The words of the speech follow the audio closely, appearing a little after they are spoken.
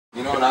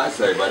know what I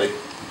say, buddy?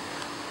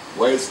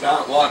 Waste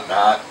not, want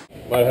not.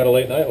 Might have had a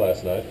late night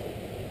last night.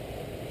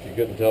 You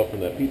couldn't tell from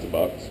that pizza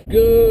box.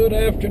 Good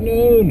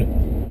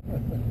afternoon.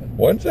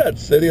 When's that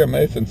city or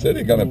Mason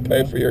City gonna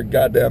pay for your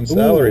goddamn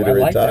salary to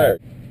retire?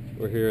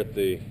 We're here at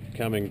the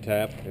Cumming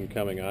Tap in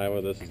Cumming,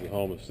 Iowa. This is the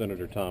home of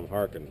Senator Tom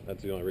Harkin.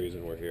 That's the only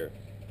reason we're here.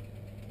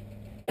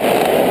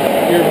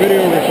 Your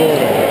video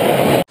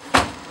recording.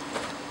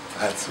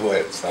 That's the way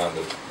it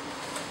sounded.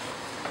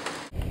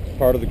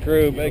 Part of the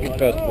crew, making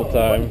festival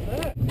time.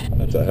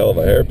 That's a hell of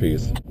a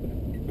hairpiece.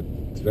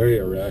 It's very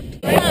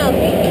erect.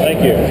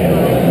 Thank you.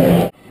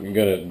 I'm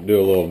gonna do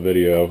a little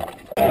video.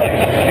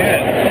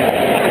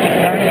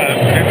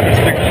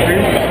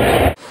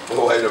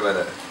 Well, wait a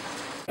minute.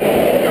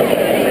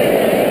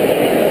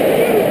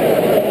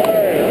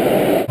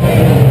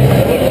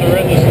 Looks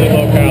horrendously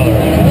low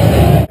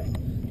calorie.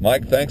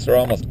 Mike, thanks for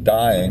almost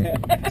dying.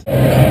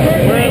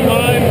 We're in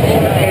line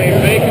for a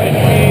bacon and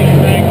cheese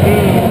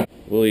ragu.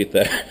 We'll eat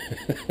that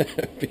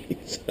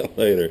pizza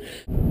later.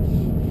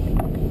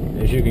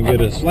 As you can get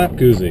a slap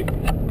koozie.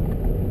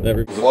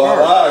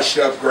 Voila,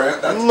 Chef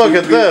Grant. That's Look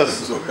at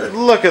this.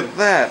 Look at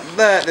that.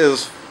 That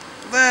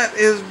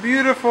is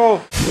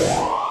beautiful.